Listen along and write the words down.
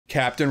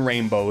Captain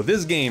Rainbow.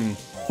 This game,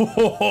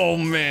 oh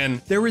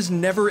man, there is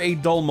never a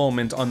dull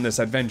moment on this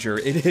adventure.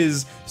 It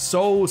is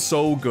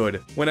so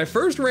good. When I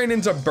first ran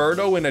into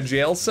Birdo in a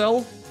jail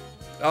cell,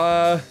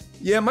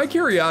 yeah, my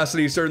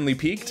curiosity certainly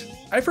piqued.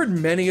 I've heard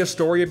many a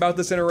story about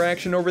this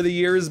interaction over the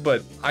years,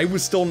 but I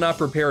was still not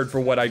prepared for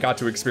what I got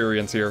to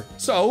experience here.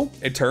 So,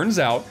 it turns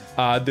out,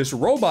 this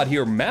robot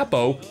here,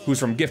 Mappo, who's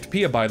from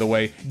Giftpia by the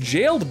way,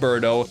 jailed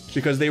Birdo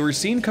because they were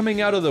seen coming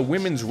out of the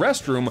women's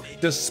restroom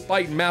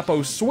despite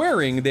Mappo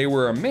swearing they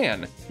were a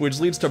man, which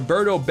leads to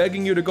Birdo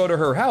begging you to go to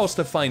her house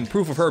to find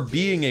proof of her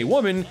being a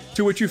woman,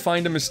 to which you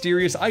find a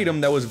mysterious item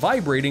that was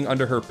vibrating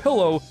under her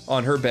pillow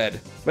on her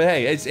bed. But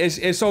hey,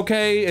 it's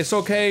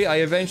okay, I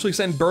eventually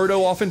sent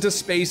Birdo off into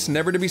space,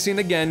 never to be seen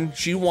again.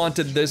 She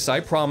wanted this, I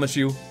promise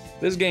you.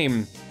 This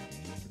game,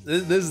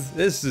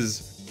 this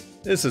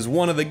is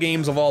one of the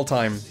games of all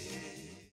time.